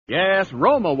Yes,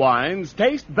 Roma wines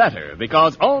taste better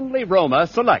because only Roma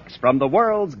selects from the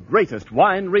world's greatest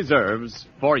wine reserves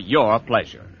for your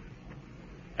pleasure.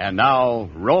 And now,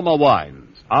 Roma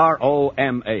Wines,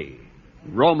 R-O-M-A,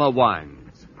 Roma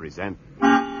Wines present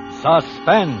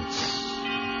Suspense.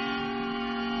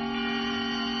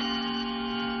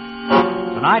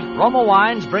 Tonight, Roma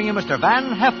Wines bring you Mr.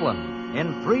 Van Heflin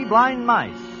in Three Blind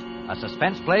Mice, a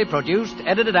suspense play produced,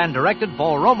 edited, and directed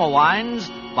for Roma Wines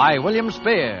by William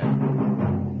Spear.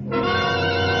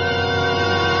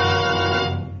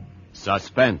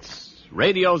 Suspense.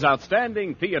 Radio's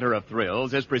outstanding theater of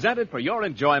thrills is presented for your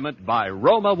enjoyment by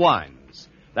Roma Wines.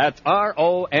 That's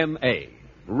R-O-M-A,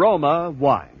 Roma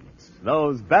Wines.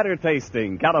 Those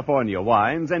better-tasting California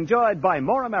wines enjoyed by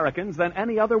more Americans than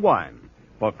any other wine.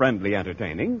 For friendly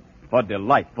entertaining, for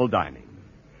delightful dining.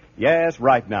 Yes,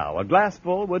 right now, a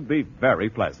glassful would be very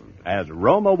pleasant, as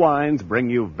Roma Wines bring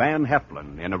you Van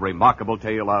Heflin in a remarkable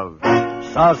tale of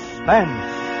Suspense.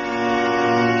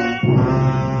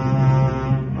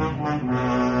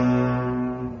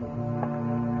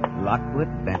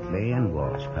 Lockwood, Bentley, and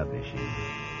Walsh Publishing.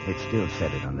 It still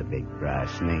said it on the big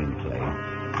brass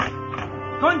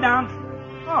nameplate. Going down.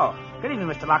 Oh, good evening,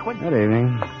 Mr. Lockwood. Good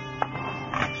evening.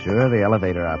 Sure, the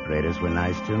elevator operators were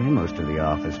nice to me. Most of the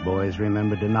office boys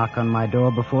remembered to knock on my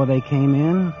door before they came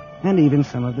in. And even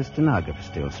some of the stenographers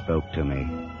still spoke to me.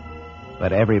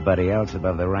 But everybody else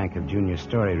above the rank of junior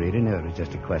story reader knew it was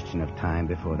just a question of time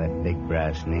before that big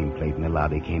brass nameplate in the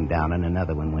lobby came down and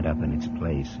another one went up in its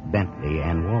place. Bentley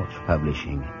and Walsh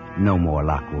Publishing. No more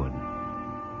Lockwood.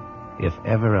 If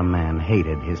ever a man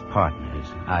hated his partners,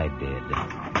 I did.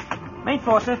 Main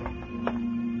floor, sir.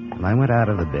 I went out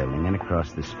of the building and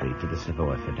across the street to the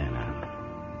Savoy for dinner.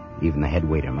 Even the head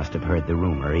waiter must have heard the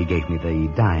rumor. He gave me the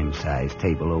dime-sized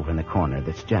table over in the corner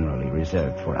that's generally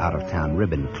reserved for out-of-town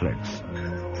ribbon clerks.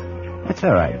 That's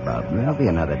all right, Bob. There'll be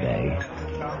another day.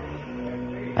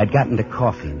 I'd gotten to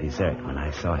coffee and dessert when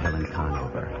I saw Helen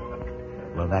Conover.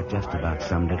 Well, that just about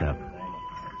summed it up.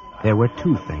 There were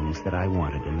two things that I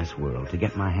wanted in this world: to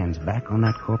get my hands back on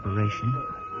that corporation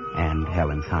and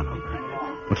Helen Conover.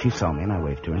 Well, she saw me, and I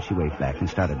waved to her, and she waved back and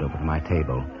started over to my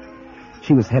table.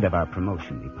 She was head of our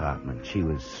promotion department. She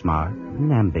was smart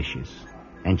and ambitious,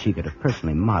 and she could have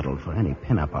personally modeled for any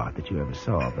pin-up art that you ever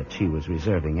saw, but she was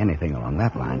reserving anything along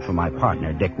that line for my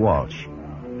partner, Dick Walsh.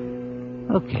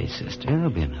 Okay, sister, there'll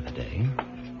be another day.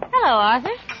 Hello,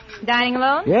 Arthur. Dining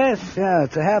alone? Yes,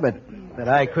 it's a habit, but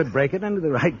I could break it under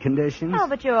the right conditions. Oh,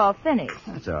 but you're all finished.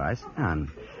 That's all right. Sit down.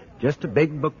 Just a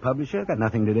big book publisher. Got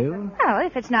nothing to do. Well,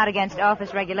 if it's not against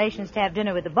office regulations to have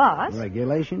dinner with the boss.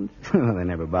 Regulations? Well, they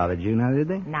never bothered you now, did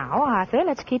they? Now, Arthur,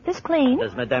 let's keep this clean.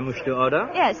 Does Madame wish to order?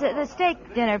 Yes, the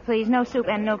steak dinner, please. No soup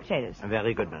and no potatoes.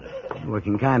 Very good, madam.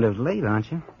 Working kind of late,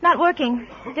 aren't you? Not working.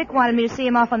 Dick wanted me to see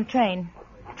him off on the train.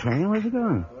 Train? Where's he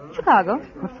going? Chicago.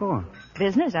 What for?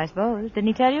 Business, I suppose. Didn't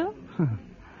he tell you?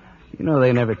 You know,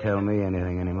 they never tell me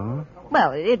anything anymore.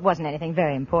 Well, it wasn't anything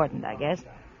very important, I guess.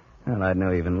 Well, I'd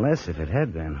know even less if it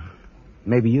had been.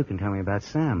 Maybe you can tell me about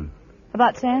Sam.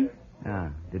 About Sam?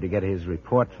 Did he get his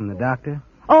report from the doctor?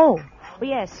 Oh,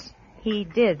 yes. He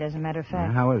did, as a matter of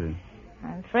fact. How is it?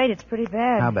 I'm afraid it's pretty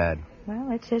bad. How bad?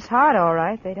 Well, it's his heart, all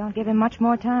right. They don't give him much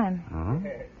more time. Oh?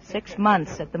 6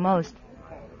 months at the most.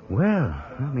 Well,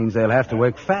 that means they'll have to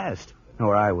work fast.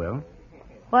 Or I will.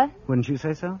 What? Wouldn't you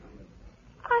say so?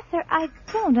 Arthur, I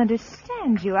don't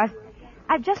understand you.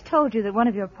 I've just told you that one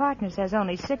of your partners has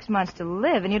only 6 months to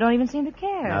live, and you don't even seem to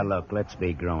care. Now, look, let's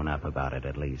be grown up about it,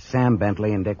 at least. Sam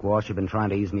Bentley and Dick Walsh have been trying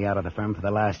to ease me out of the firm for the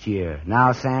last year.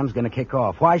 Now Sam's going to kick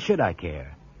off. Why should I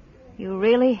care? You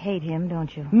really hate him,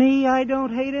 don't you? Me? I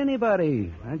don't hate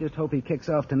anybody. I just hope he kicks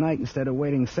off tonight instead of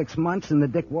waiting 6 months and the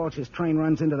Dick Walsh's train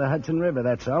runs into the Hudson River,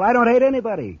 that's all. I don't hate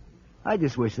anybody. I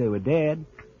just wish they were dead.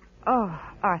 Oh,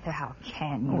 Arthur, how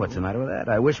can you? What's the matter with that?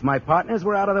 I wish my partners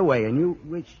were out of the way, and you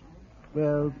wish...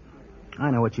 Well,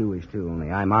 I know what you wish, too,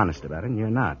 only I'm honest about it, and you're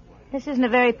not. This isn't a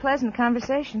very pleasant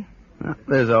conversation. Well,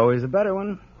 there's always a better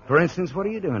one. For instance, what are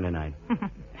you doing tonight?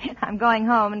 I'm going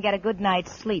home and get a good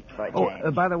night's sleep for a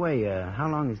change. By the way, how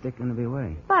long is Dick going to be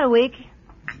away? About a week.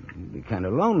 You'll be kind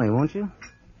of lonely, won't you?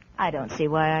 I don't see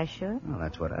why I should. Well,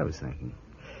 that's what I was thinking.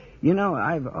 You know,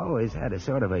 I've always had a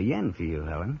sort of a yen for you,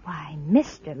 Helen. Why,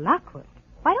 Mr. Lockwood,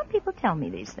 why don't people tell me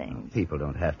these things? People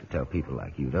don't have to tell people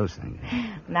like you those things.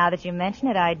 Now that you mention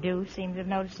it, I do seem to have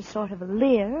noticed a sort of a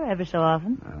leer every so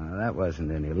often. That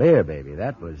wasn't any leer, baby.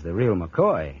 That was the real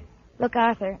McCoy. Look,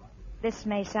 Arthur, this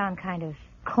may sound kind of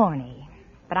corny,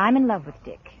 but I'm in love with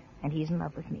Dick, and he's in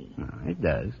love with me. It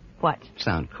does. What?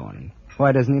 Sound corny.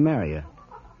 Why doesn't he marry you?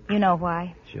 You know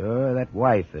why. Sure, that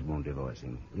wife that won't divorce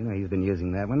him. You know he's been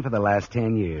using that one for the last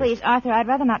 10 years. Please, Arthur, I'd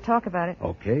rather not talk about it.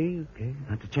 Okay.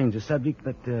 Not to change the subject,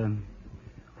 but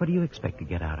what do you expect to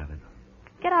get out of it?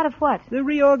 Get out of what? The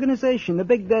reorganization, the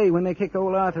big day when they kick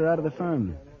old Arthur out of the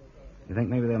firm. You think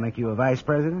maybe they'll make you a vice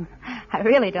president? I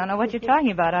really don't know what you're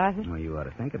talking about, Arthur. Well, you ought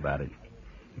to think about it.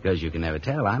 Because you can never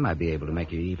tell, I might be able to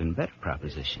make you an even better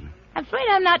proposition. I'm afraid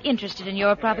I'm not interested in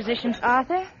your propositions,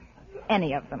 Arthur.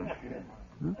 Any of them.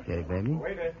 Okay, baby.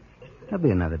 There'll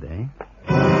be another day.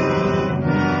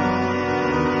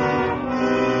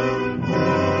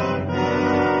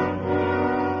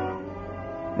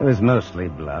 It was mostly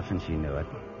bluff, and she knew it.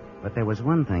 But there was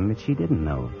one thing that she didn't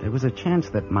know. There was a chance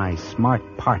that my smart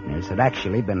partners had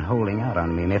actually been holding out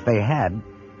on me, and if they had,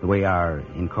 the way our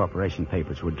incorporation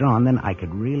papers were drawn, then I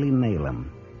could really nail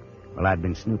them. Well, I'd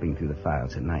been snooping through the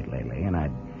files at night lately, and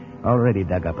I'd already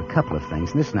dug up a couple of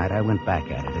things, and this night I went back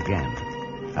at it again.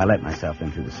 I let myself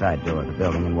in through the side door of the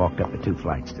building and walked up the 2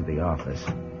 flights to the office.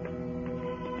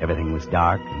 Everything was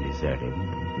dark and deserted.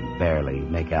 You could barely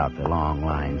make out the long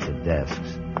lines of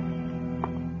desks.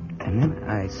 And then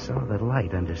I saw the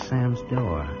light under Sam's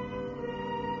door.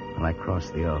 Well, I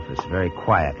crossed the office very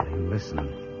quietly and listened.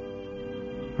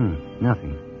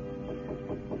 Nothing.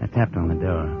 I tapped on the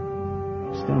door.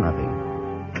 Still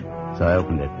nothing. So I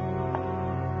opened it.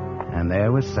 And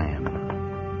there was Sam.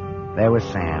 There was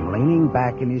Sam, leaning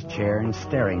back in his chair and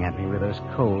staring at me with those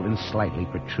cold and slightly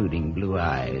protruding blue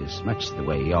eyes, much the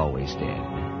way he always did.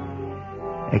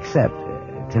 Except,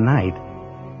 tonight,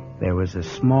 there was a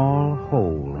small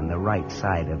hole in the right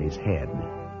side of his head.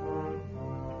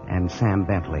 And Sam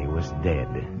Bentley was dead.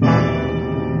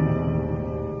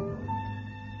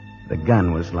 The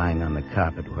gun was lying on the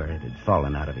carpet where it had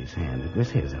fallen out of his hand. It was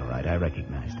his, all right. I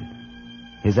recognized it.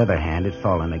 His other hand had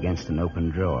fallen against an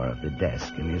open drawer of the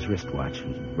desk, and his wristwatch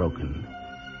was broken.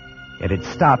 It had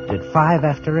stopped at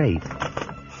 8:05,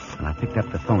 and I picked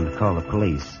up the phone to call the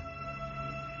police.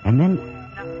 And then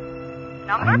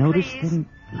I noticed a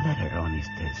letter on his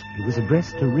desk. It was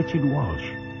addressed to Richard Walsh.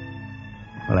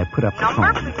 Well, I put up the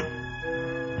phone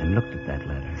and looked at that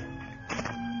letter.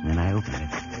 Then I opened it.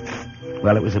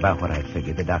 Well, it was about what I'd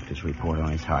figured, the doctor's report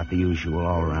on his heart, the usual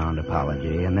all-around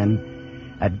apology, and then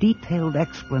a detailed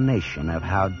explanation of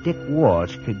how Dick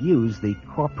Walsh could use the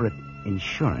corporate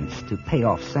insurance to pay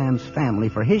off Sam's family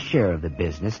for his share of the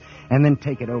business and then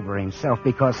take it over himself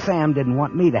because Sam didn't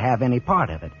want me to have any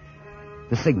part of it.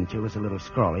 The signature was a little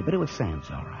scrawly, but it was Sam's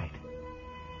all right.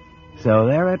 So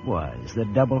there it was, the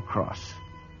double cross.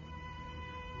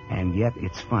 And yet,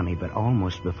 it's funny, but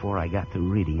almost before I got to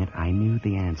reading it, I knew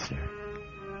the answer.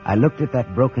 I looked at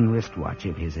that broken wristwatch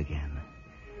of his again.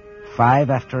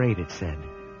 8:05, it said.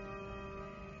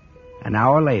 An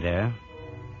hour later,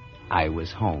 I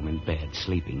was home in bed,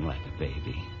 sleeping like a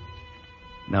baby,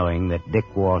 knowing that Dick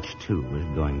Walsh, too, was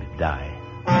going to die.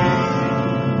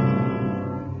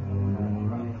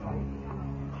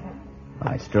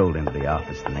 I strolled into the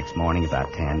office the next morning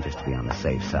about 10 just to be on the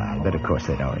safe side, but of course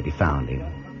they'd already found him.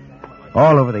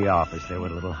 All over the office there were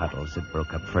little huddles that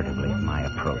broke up furtively at my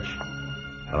approach.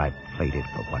 Well, I played it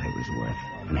for what it was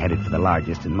worth and headed for the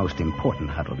largest and most important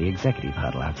huddle, the executive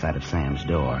huddle outside of Sam's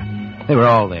door. They were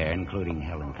all there, including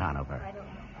Helen Conover.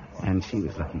 And she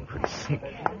was looking pretty sick.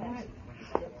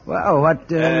 Well,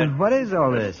 what is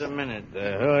all this? Just a minute. Who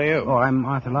are you? Oh, I'm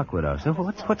Arthur Lockwood. So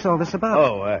what's all this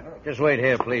about? Just wait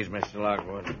here, please, Mr.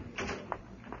 Lockwood.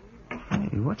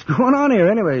 Hey, what's going on here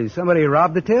anyway? Somebody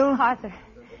robbed the till? Arthur.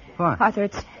 What? Arthur,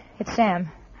 it's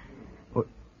Sam. What?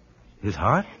 His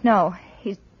heart? No,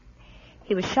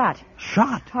 he was shot.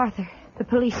 Shot? Arthur, the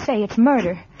police say it's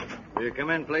murder. Will you come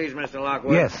in, please, Mr.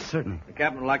 Lockwood? Yes, certainly. The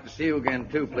captain would like to see you again,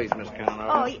 too, please, Miss Conover.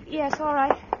 Oh, yes, all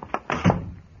right.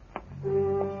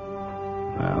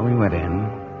 Well, we went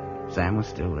in. Sam was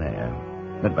still there.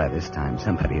 But by this time,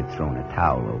 somebody had thrown a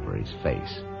towel over his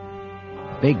face.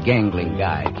 A big, gangling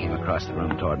guy came across the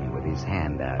room toward me with his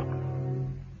hand out.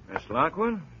 Mr.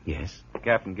 Lockwood? Yes?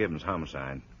 Captain Gibbons,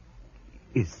 homicide.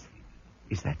 Is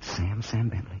that Sam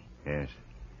Bentley? Yes.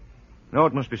 No,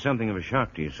 it must be something of a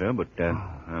shock to you, sir, but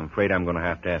I'm afraid I'm going to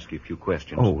have to ask you a few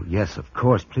questions. Oh, yes, of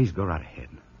course. Please go right ahead.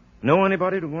 Know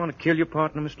anybody who want to kill your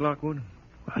partner, Mr. Lockwood?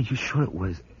 Are you sure it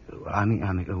was... I mean,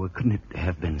 couldn't it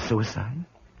have been suicide?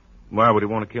 Why would he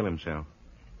want to kill himself?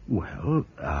 Well,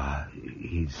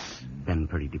 he's been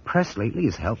pretty depressed lately.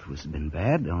 His health has been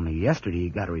bad. Only yesterday he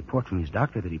got a report from his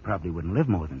doctor that he probably wouldn't live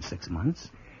more than 6 months.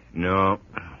 No,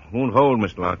 won't hold,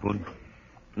 Mr. Lockwood.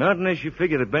 Not unless you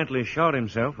figure that Bentley shot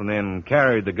himself and then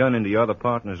carried the gun into your other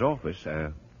partner's office.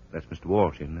 That's Mr.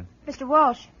 Walsh, isn't it? Mr.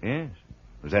 Walsh. Yes.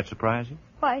 Does that surprise you?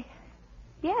 Why,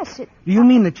 Yes, it... Do you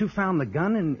mean that you found the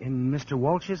gun in Mr.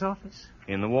 Walsh's office?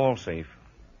 In the wall safe.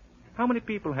 How many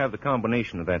people have the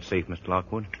combination of that safe, Mr.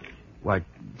 Lockwood? Why,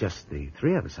 just the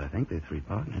three of us, I think. The three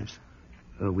partners.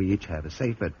 We each have a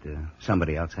safe, but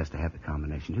somebody else has to have the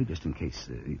combination, too, just in case,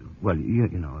 well, you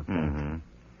know. If, Mm-hmm.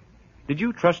 Did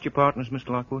you trust your partners, Mr.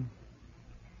 Lockwood?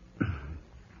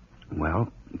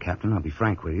 Well, Captain, I'll be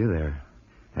frank with you. There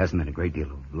hasn't been a great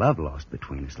deal of love lost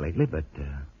between us lately, but,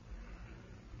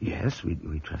 yes, we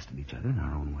trusted each other in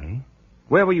our own way.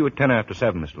 Where were you at 10 after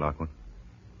 7, Mr. Lockwood?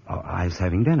 Oh, I was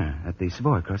having dinner at the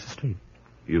Savoy across the street.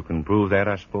 You can prove that,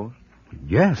 I suppose?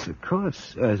 Yes, of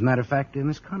course. As a matter of fact,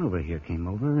 Miss Conover here came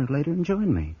over later and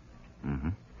joined me. Mm-hmm.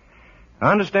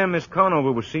 I understand Miss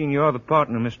Conover was seeing your other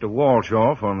partner, Mr. Walsh,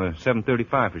 off on the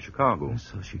 7:35 to Chicago.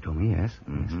 So she told me, yes.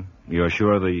 Mm-hmm. You're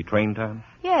sure of the train time?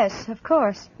 Yes, of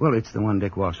course. Well, it's the one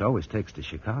Dick Walsh always takes to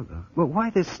Chicago. Well, why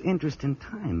this interest in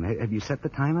time? Have you set the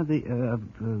time of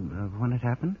of when it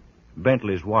happened?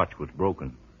 Bentley's watch was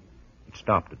broken. It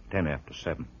stopped at 10 after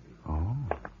 7.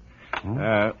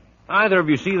 Oh. Either of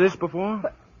you see this before?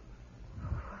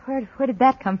 Where did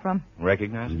that come from?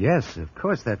 Recognize it? Yes, of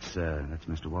course. That's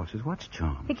Mr. Walsh's watch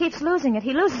charm. He keeps losing it.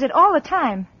 He loses it all the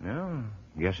time. Yeah,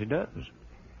 yes, he does.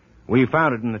 We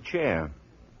found it in the chair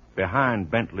behind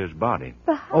Bentley's body.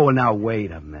 Oh, now,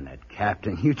 wait a minute,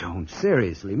 Captain. You don't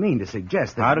seriously mean to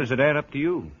suggest that... How does it add up to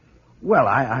you? Well,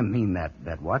 I mean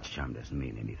that watch charm doesn't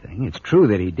mean anything. It's true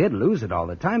that he did lose it all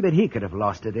the time, but he could have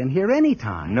lost it in here any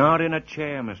time. Not in a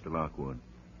chair, Mr. Lockwood.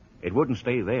 It wouldn't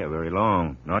stay there very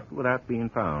long, not without being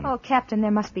found. Oh, Captain,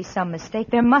 there must be some mistake.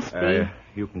 There must be.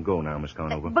 You can go now, Miss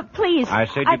Conover. But please... I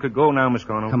said you could go now, Miss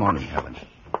Conover. Come on in, Helen.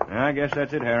 I guess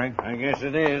that's it, Harry. I guess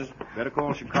it is. Better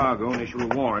call Chicago and issue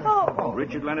a warrant. Oh.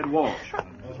 Richard Leonard Walsh.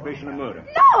 Suspicion of murder.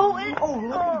 No!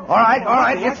 All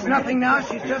right. It's nothing now.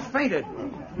 She's just fainted.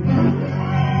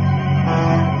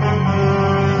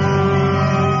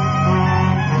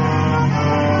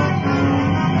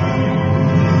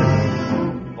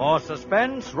 For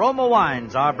Suspense, Roma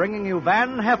Wines are bringing you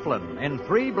Van Heflin in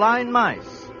Three Blind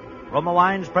Mice. Roma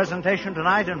Wines' presentation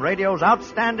tonight in radio's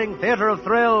outstanding theater of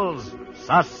thrills,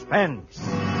 Suspense.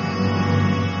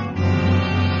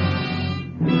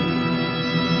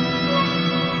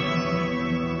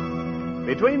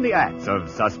 Between the acts of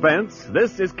Suspense,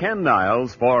 this is Ken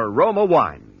Niles for Roma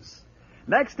Wines.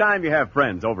 Next time you have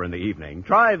friends over in the evening,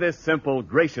 try this simple,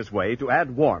 gracious way to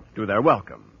add warmth to their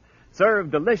welcome.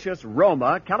 Serve delicious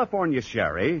Roma California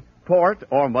sherry, port,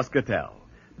 or muscatel.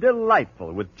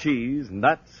 Delightful with cheese,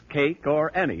 nuts, cake,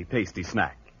 or any tasty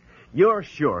snack. You're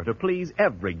sure to please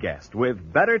every guest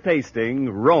with better-tasting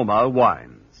Roma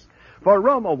wines. For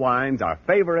Roma wines are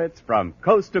favorites from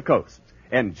coast to coast,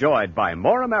 enjoyed by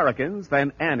more Americans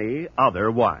than any other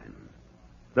wine.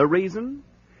 The reason?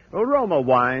 Roma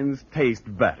wines taste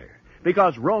better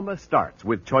because Roma starts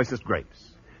with choicest grapes.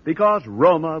 Because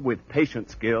Roma, with patient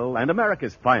skill and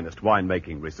America's finest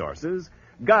winemaking resources,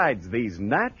 guides these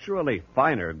naturally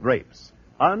finer grapes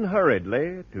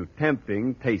unhurriedly to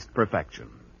tempting taste perfection.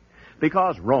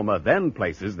 Because Roma then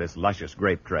places this luscious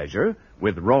grape treasure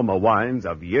with Roma wines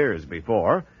of years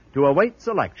before to await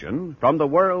selection from the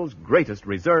world's greatest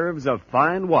reserves of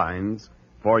fine wines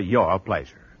for your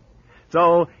pleasure.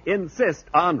 So insist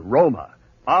on Roma,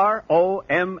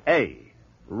 R-O-M-A,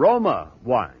 Roma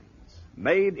wines.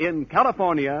 Made in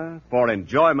California for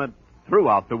enjoyment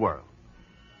throughout the world.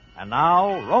 And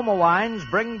now, Roma Wines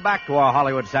bring back to our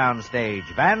Hollywood soundstage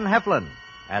Van Heflin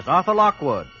as Arthur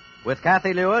Lockwood, with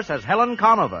Kathy Lewis as Helen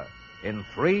Conover in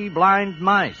Three Blind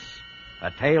Mice,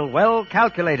 a tale well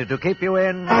calculated to keep you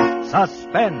in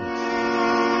suspense.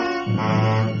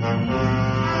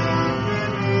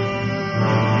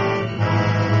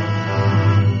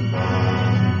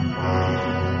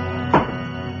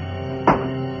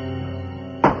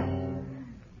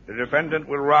 The defendant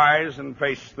will rise and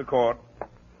face the court.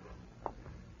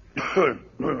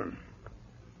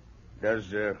 Does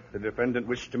the defendant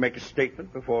wish to make a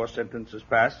statement before sentence is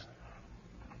passed?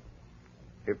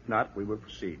 If not, we will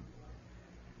proceed.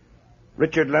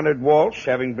 Richard Leonard Walsh,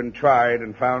 having been tried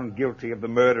and found guilty of the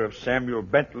murder of Samuel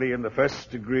Bentley in the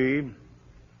first degree,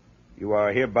 you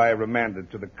are hereby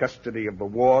remanded to the custody of the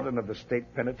warden of the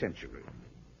state penitentiary,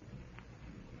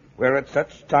 where at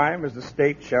such time as the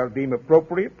state shall deem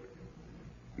appropriate,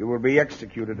 you will be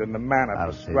executed in the manner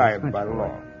prescribed by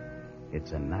law.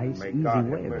 It's a nice, May easy God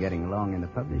way have of mercy. getting along in the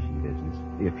publishing business,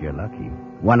 if you're lucky.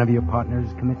 One of your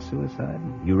partners commits suicide.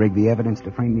 You rig the evidence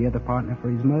to frame the other partner for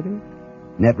his murder.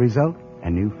 Net result, a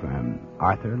new firm,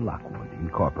 Arthur Lockwood,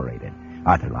 Incorporated.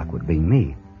 Arthur Lockwood being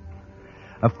me.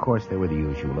 Of course, there were the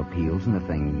usual appeals, and the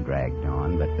thing dragged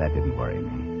on, but that didn't worry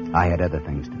me. I had other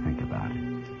things to think about.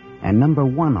 And number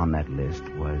 1 on that list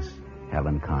was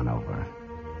Helen Conover.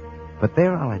 But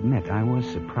there, I'll admit, I was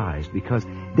surprised because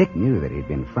Dick knew that he'd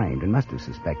been framed and must have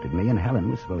suspected me, and Helen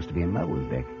was supposed to be in love with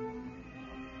Dick.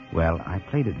 Well, I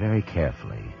played it very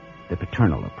carefully. The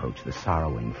paternal approach, the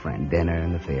sorrowing friend, dinner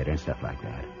and the theater and stuff like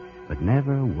that. But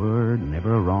never a word,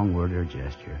 never a wrong word or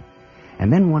gesture.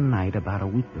 And then one night, about a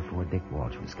week before Dick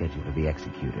Walsh was scheduled to be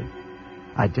executed,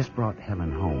 I just brought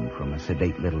Helen home from a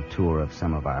sedate little tour of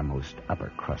some of our most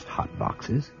upper-crust hot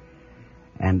boxes,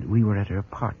 and we were at her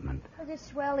apartment. It was a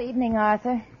swell evening,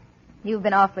 Arthur. You've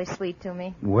been awfully sweet to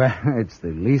me. Well, it's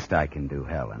the least I can do,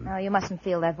 Helen. No, you mustn't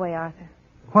feel that way, Arthur.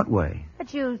 What way?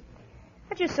 But you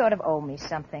sort of owe me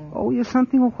something. Oh, you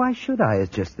something? Well, why should I?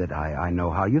 It's just that I know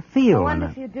how you feel. I wonder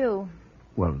if you do.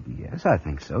 Well, yes, I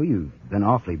think so. You've been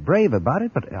awfully brave about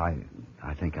it, but I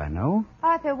think I know.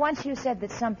 Arthur, once you said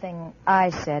that something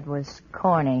I said was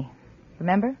corny.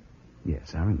 Remember?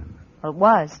 Yes, I remember. Well, it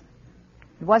was.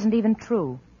 It wasn't even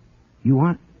true. You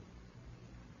weren't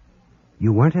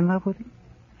in love with him?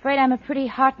 Afraid I'm a pretty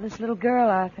heartless little girl,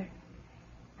 Arthur.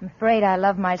 I'm afraid I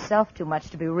love myself too much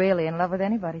to be really in love with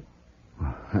anybody.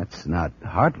 Well, that's not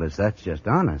heartless. That's just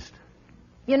honest.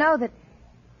 You know that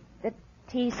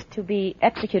he's to be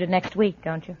executed next week,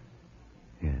 don't you?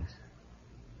 Yes.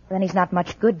 Then he's not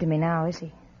much good to me now, is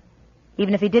he?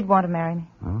 Even if he did want to marry me.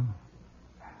 Oh.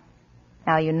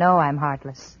 Now you know I'm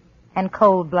heartless and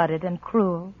cold-blooded and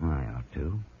cruel. I ought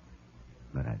to,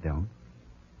 but I don't.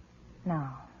 No.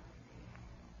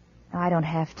 No, I don't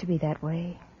have to be that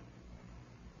way.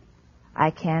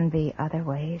 I can be other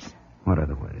ways. What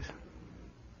other ways?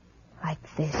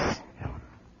 Like this. Helen.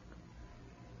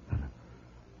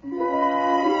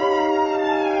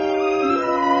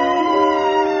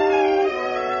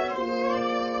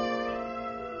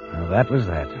 Well, that was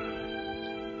that.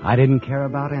 I didn't care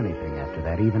about anything after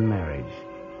that, even marriage.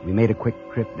 We made a quick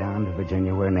trip down to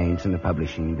Virginia where names in the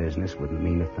publishing business wouldn't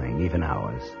mean a thing, even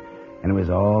ours. And it was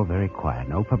all very quiet.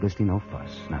 No publicity, no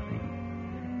fuss, nothing.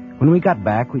 When we got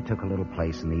back, we took a little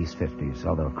place in the East 50s,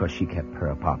 although, of course, she kept her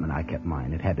apartment, I kept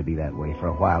mine. It had to be that way for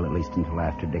a while, at least until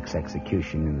after Dick's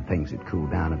execution and things had cooled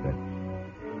down a bit.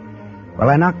 Well,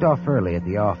 I knocked off early at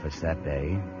the office that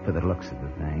day, for the looks of the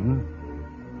thing,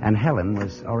 and Helen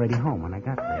was already home when I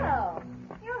got there. Oh,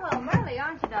 you're home early,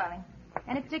 aren't you, darling?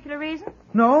 Any particular reason?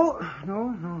 No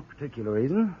particular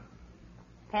reason.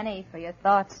 Penny for your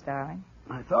thoughts, darling.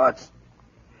 My thoughts?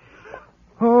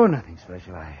 Oh, nothing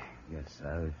special. I guess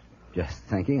I was just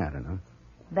thinking, I don't know.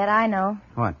 Bet I know.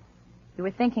 What? You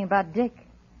were thinking about Dick.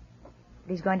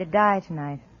 He's going to die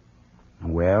tonight.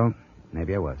 Well,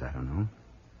 maybe I was, I don't know.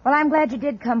 Well, I'm glad you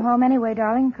did come home anyway,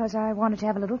 darling, because I wanted to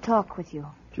have a little talk with you.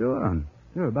 Sure,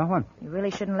 about what? You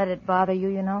really shouldn't let it bother you,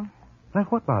 you know.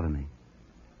 Let what bother me?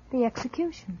 The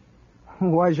execution.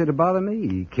 Why should it bother me?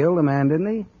 He killed a man,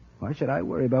 didn't he? Why should I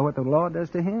worry about what the law does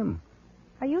to him?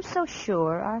 Are you so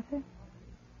sure, Arthur?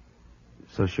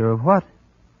 So sure of what?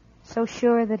 So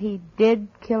sure that he did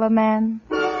kill a man?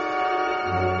 Well,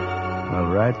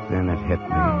 right then it hit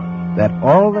me. That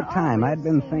all the time I'd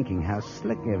been thinking how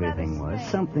slick everything was.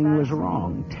 Something was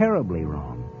wrong, terribly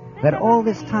wrong. That all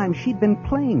this time she'd been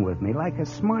playing with me like a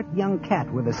smart young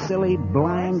cat with a silly,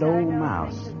 blind old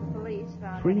mouse.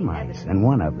 3 mice, and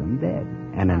one of them dead.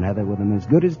 And another with them as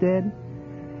good as dead.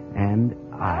 And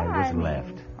I was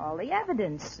left. All the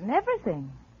evidence and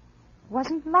everything. It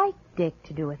wasn't like Dick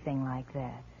to do a thing like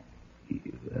that.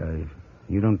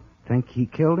 You don't think he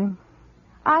killed him?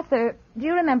 Arthur, do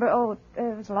you remember,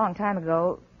 it was a long time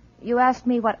ago, you asked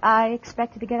me what I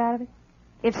expected to get out of it?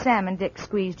 If Sam and Dick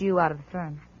squeezed you out of the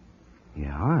firm.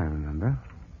 Yeah, I remember.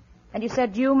 And you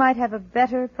said you might have a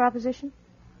better proposition?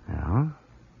 Yeah?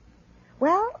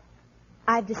 Well,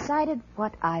 I've decided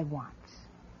what I want.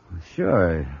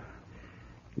 Sure.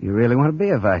 You really want to be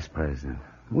a vice president?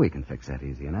 We can fix that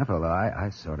easy enough, although I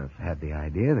sort of had the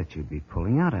idea that you'd be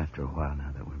pulling out after a while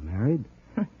now that we're married.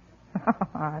 Oh,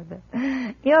 Arthur,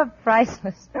 you're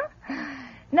priceless.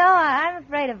 No, I'm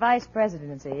afraid a vice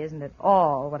presidency isn't at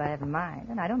all what I have in mind.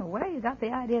 And I don't know where you got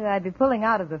the idea that I'd be pulling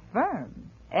out of the firm.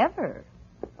 Ever.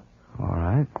 All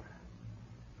right.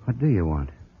 What do you want?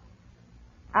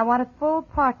 I want a full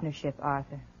partnership,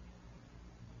 Arthur.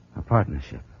 A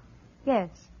partnership? Yes.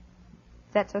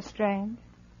 Is that so strange?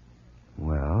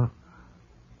 Well,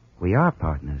 we are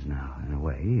partners now, in a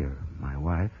way. You're my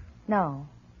wife. No.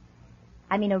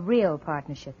 I mean a real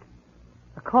partnership.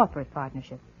 A corporate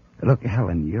partnership. Look,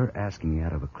 Helen, you're asking me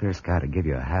out of a clear sky to give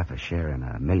you a half a share in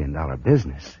 $1 million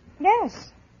business.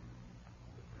 Yes.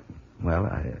 Well,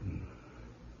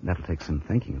 that'll take some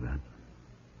thinking about.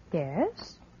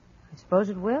 Yes. I suppose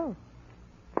it will.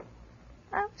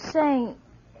 I'm saying,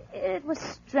 It was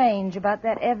strange about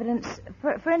that evidence.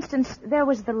 For instance, there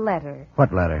was the letter.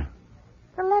 What letter?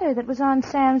 The letter that was on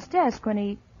Sam's desk when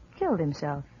he killed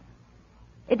himself.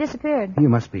 It disappeared. You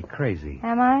must be crazy.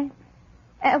 Am I?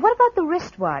 What about the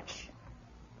wristwatch?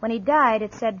 When he died,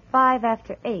 it said 5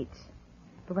 after 8.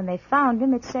 But when they found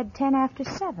him, it said 10 after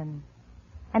 7.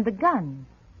 And the gun.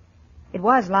 It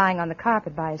was lying on the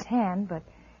carpet by his hand, but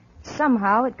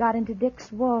somehow it got into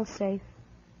Dick's wall safe.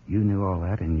 You knew all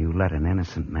that, and you let an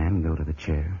innocent man go to the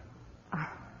chair?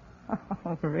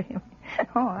 Oh, really?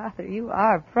 Oh, Arthur, you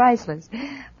are priceless.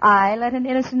 I let an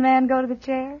innocent man go to the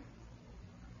chair?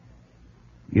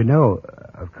 You know,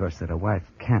 of course, that a wife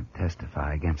can't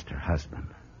testify against her husband.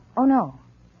 Oh, no.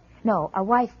 No, a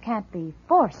wife can't be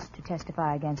forced to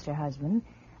testify against her husband,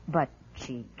 but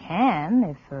she can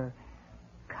if her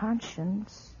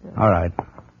conscience... All right.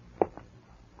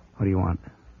 What do you want?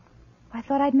 I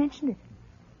thought I'd mentioned it.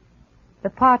 The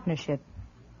partnership.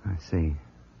 I see.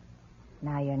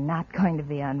 Now, you're not going to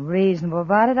be unreasonable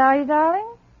about it, are you, darling?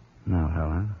 No,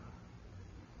 Helen.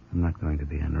 I'm not going to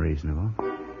be unreasonable.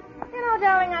 You know,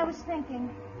 darling, I was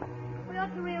thinking. We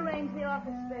ought to rearrange the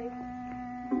office space.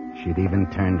 She'd even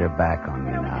turned her back on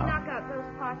me We now. knock out those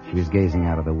parts. She was gazing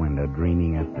out of the window,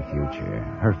 dreaming of the future.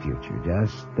 Her future,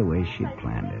 just the way she'd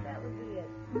planned it. That would be it.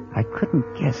 I couldn't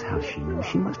guess how she knew.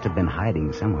 She must have been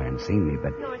hiding somewhere and seen me,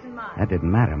 but Yours and mine. that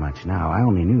didn't matter much now. I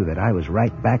only knew that I was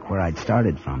right back where I'd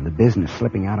started from, the business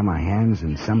slipping out of my hands,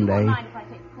 and someday, Mind if I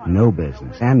take the corner? no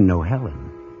business, and no Helen.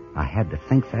 I had to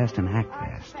think fast and act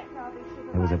fast.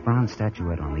 There was a bronze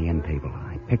statuette on the end table.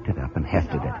 I picked it up and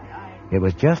hefted it. It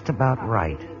was just about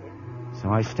right. So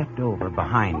I stepped over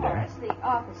behind her. Of course, the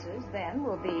offices, then,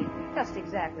 will be just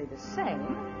exactly the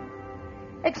same.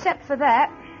 Except for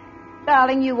that.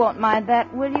 Darling, you won't mind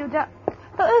that, will you,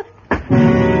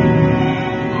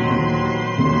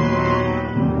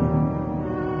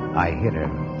 I hit her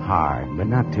hard, but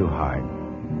not too hard,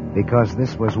 because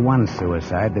this was one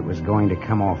suicide that was going to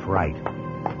come off right.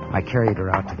 I carried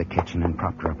her out to the kitchen and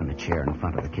propped her up in a chair in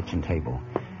front of the kitchen table.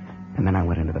 And then I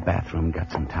went into the bathroom and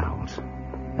got some towels.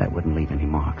 That wouldn't leave any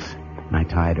marks. And I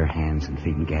tied her hands and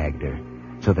feet and gagged her,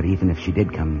 so that even if she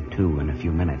did come to in a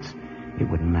few minutes, it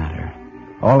wouldn't matter.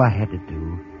 All I had to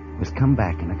do was come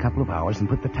back in a couple of hours and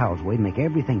put the towels away and make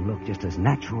everything look just as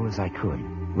natural as I could.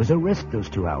 It was a risk, those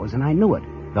 2 hours, and I knew it.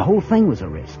 The whole thing was a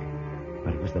risk.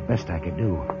 But it was the best I could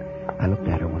do. I looked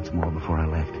at her once more before I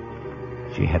left.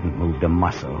 She hadn't moved a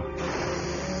muscle.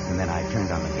 And then I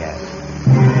turned on the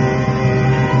gas.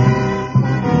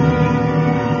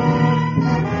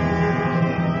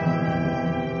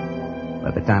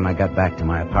 By the time I got back to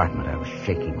my apartment, I was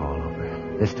shaking all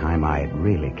over. This time I had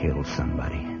really killed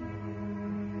somebody.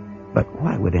 But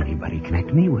why would anybody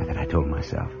connect me with it, I told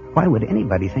myself. Why would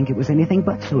anybody think it was anything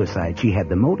but suicide? She had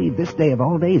the motive this day of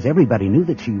all days. Everybody knew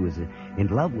that she was in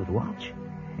love with Walsh.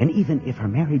 And even if her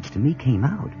marriage to me came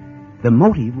out, the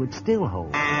motive would still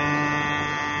hold.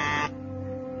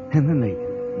 And then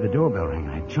the doorbell rang,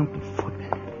 and I jumped a foot.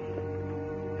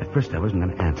 At first I wasn't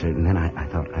going to answer it, and then I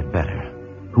thought I'd better.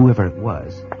 Whoever it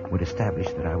was would establish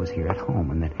that I was here at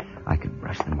home and that I could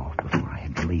brush them off before I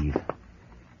had to leave.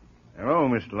 Hello,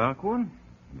 Mr. Lockwood.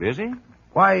 Busy?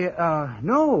 Why,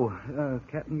 no,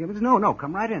 Captain Gibbons. No,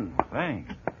 come right in.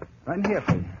 Thanks. Right in here,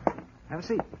 please. Have a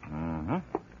seat.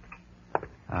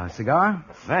 Uh-huh. Cigar?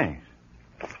 Thanks.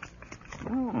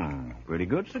 Pretty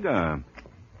good cigar.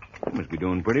 You must be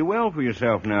doing pretty well for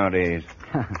yourself nowadays.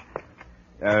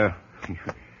 Better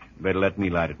let me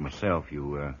light it myself.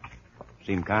 You,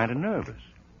 seem kind of nervous.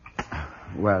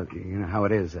 Well, you know how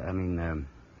it is. I mean,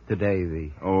 today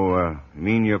the... Oh, you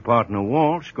mean your partner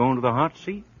Walsh going to the hot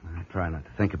seat? I try not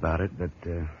to think about it, but,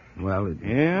 well...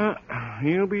 Yeah,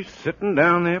 he'll be sitting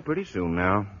down there pretty soon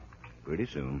now. Pretty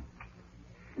soon.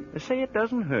 They say it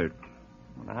doesn't hurt,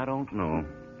 but I don't know.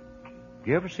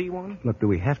 You ever see one? Look, do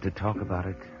we have to talk about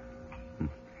it?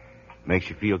 Makes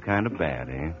you feel kind of bad,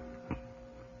 eh?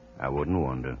 I wouldn't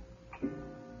wonder.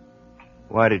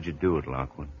 Why did you do it,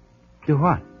 Lockwood? Do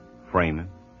what? Frame him?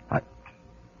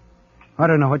 I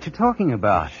don't know what you're talking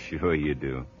about. Sure you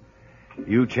do.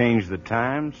 You changed the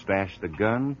time, stashed the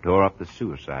gun, tore up the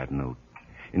suicide note.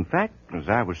 In fact, as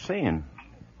I was saying,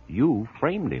 you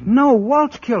framed him. No,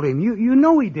 Walsh killed him. You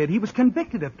know he did. He was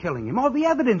convicted of killing him. All the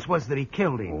evidence was that he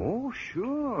killed him. Oh,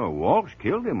 sure. Walsh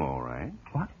killed him, all right.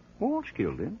 What? Walsh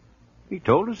killed him. He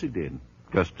told us he did.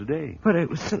 Just today. But it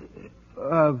was...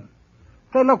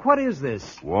 Hey, look, what is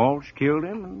this? Walsh killed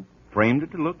him and framed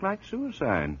it to look like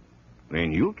suicide.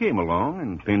 Then you came along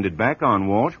and pinned it back on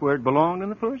Walsh where it belonged in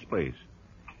the first place.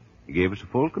 He gave us a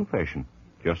full confession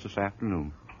just this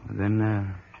afternoon.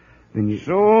 Then Then you...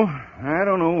 So, I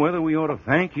don't know whether we ought to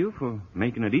thank you for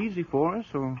making it easy for us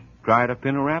or try to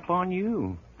pin a rap on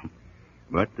you.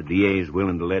 But the DA's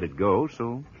willing to let it go,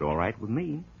 so it's all right with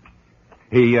me.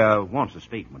 He wants a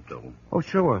statement, though. Oh,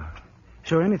 sure.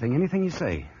 Sure, anything you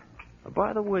say.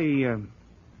 By the way,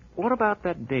 what about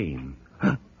that dame?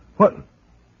 What?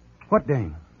 What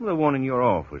dame? The one in your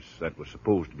office that was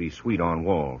supposed to be sweet on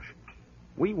Walsh.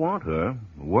 We want her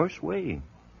the worst way.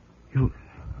 You...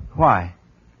 Why?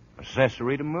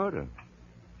 Accessory to murder.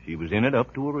 She was in it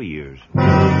up to her ears.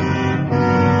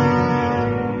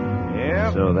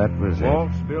 Yeah. So that was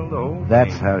Walsh it. spilled the whole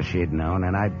That's thing. how she'd known,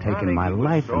 and I'd taken think my he was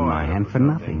life in my sore hand or for something.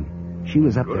 nothing. She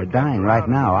was up there dying right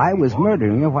now. I was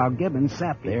murdering her while Gibbons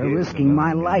sat there risking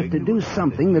my life to do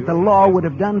something that the law would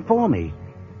have done for me.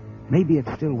 Maybe it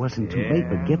still wasn't too late,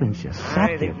 but Gibbons just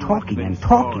sat there talking and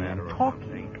talking and talking.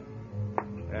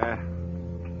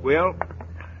 Well,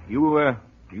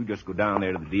 you just go down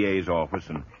there to the DA's office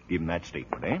and give him that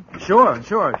statement, eh? Sure.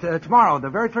 Tomorrow, the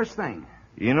very first thing.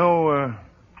 You know,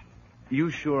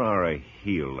 you sure are a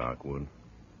heel, Lockwood.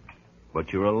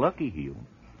 But you're a lucky heel.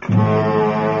 It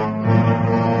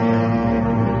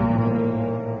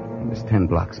was 10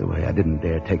 blocks away. I didn't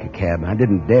dare take a cab, and I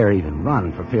didn't dare even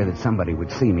run for fear that somebody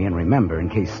would see me and remember in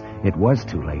case it was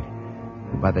too late.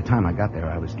 But by the time I got there,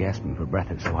 I was gasping for breath,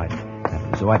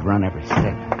 so I'd run every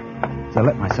step. As I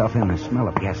let myself in, the smell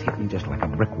of gas hit me just like a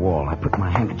brick wall. I put my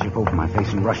handkerchief over my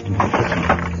face and rushed into the kitchen.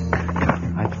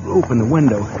 I threw open the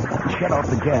window, shut off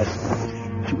the gas.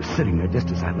 She was sitting there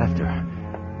just as I left her.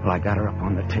 Well, I got her up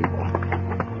on the table,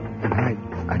 and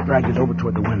I dragged it over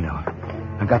toward the window.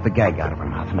 I got the gag out of her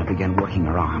mouth, and I began working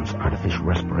her arms, artificial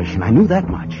respiration. I knew that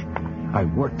much. I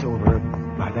worked over her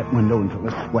by that window until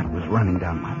the sweat was running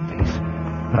down my face.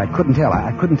 But I couldn't tell.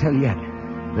 I couldn't tell yet.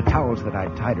 The towels that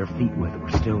I'd tied her feet with were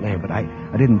still there, but I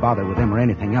didn't bother with them or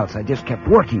anything else. I just kept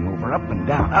working over her, up and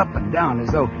down,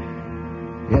 as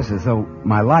though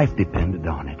my life depended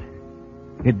on it.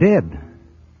 It did.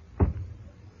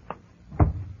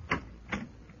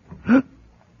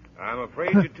 I'm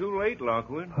afraid you're too late,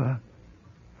 Lockwood.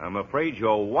 I'm afraid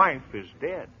your wife is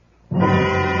dead.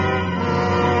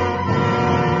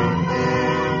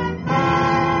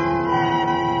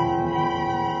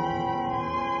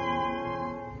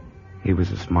 He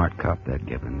was a smart cop, that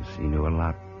Gibbons. He knew a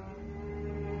lot.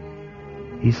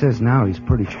 He says now he's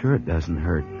pretty sure it doesn't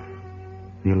hurt.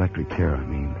 The electric chair, I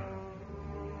mean.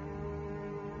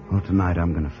 Well, tonight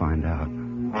I'm going to find out.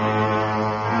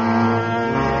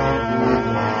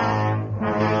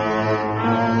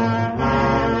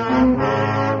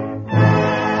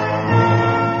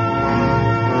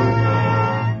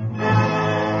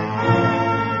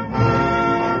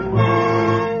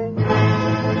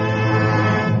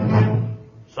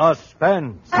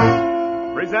 Suspense.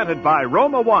 Presented by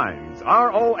Roma Wines,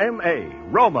 R-O-M-A,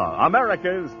 Roma,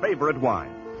 America's favorite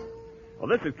wines. Well,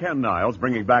 this is Ken Niles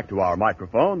bringing back to our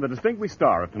microphone the distinguished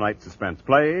star of tonight's suspense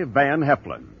play, Van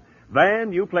Heflin.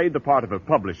 Van, you played the part of a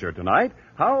publisher tonight.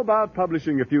 How about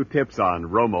publishing a few tips on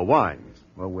Roma Wines?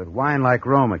 Well, with wine like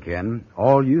Roma, Ken,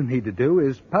 all you need to do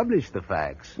is publish the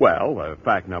facts. Well,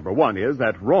 fact number one is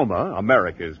that Roma,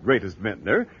 America's greatest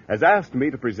vintner, has asked me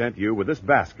to present you with this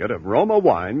basket of Roma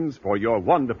wines for your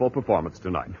wonderful performance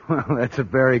tonight. Well, that's a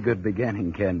very good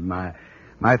beginning, Ken.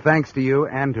 My thanks to you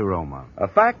and to Roma.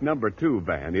 Fact number two,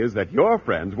 Van, is that your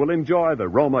friends will enjoy the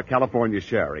Roma California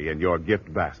Sherry in your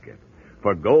gift basket.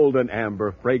 For golden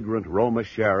amber, fragrant Roma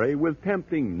Sherry with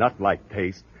tempting nut-like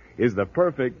taste is the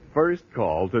perfect first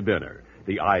call to dinner.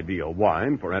 The ideal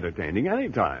wine for entertaining any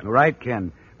time. Right,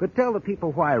 Ken. But tell the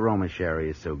people why Roma Sherry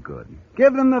is so good.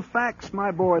 Give them the facts, my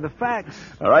boy, the facts.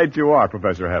 All right, you are,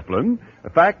 Professor Heflin.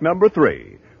 Fact number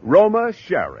three. Roma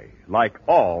Sherry, like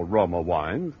all Roma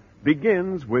wines,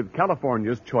 begins with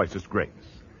California's choicest grapes.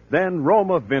 Then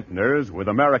Roma vintners, with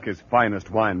America's finest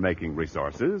winemaking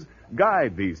resources,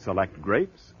 guide these select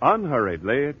grapes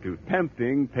unhurriedly to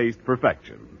tempting taste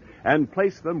perfection and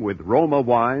place them with Roma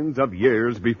wines of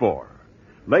years before.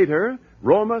 Later,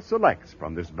 Roma selects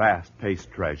from this vast taste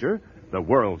treasure the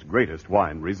world's greatest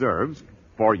wine reserves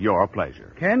for your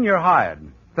pleasure. Ken, you're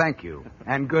hired. Thank you,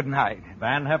 and good night.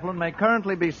 Van Heflin may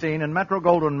currently be seen in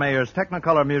Metro-Goldwyn-Mayer's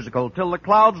Technicolor musical Till the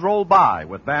Clouds Roll By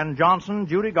with Van Johnson,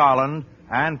 Judy Garland,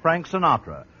 and Frank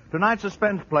Sinatra. Tonight's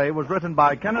suspense play was written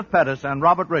by Kenneth Pettis and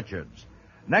Robert Richards.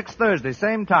 Next Thursday,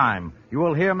 same time, you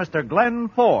will hear Mr. Glenn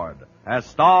Ford as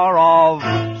star of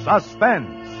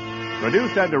Suspense.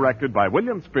 Produced and directed by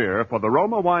William Spear for the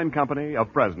Roma Wine Company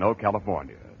of Fresno,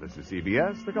 California. This is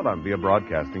CBS, the Columbia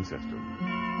Broadcasting System.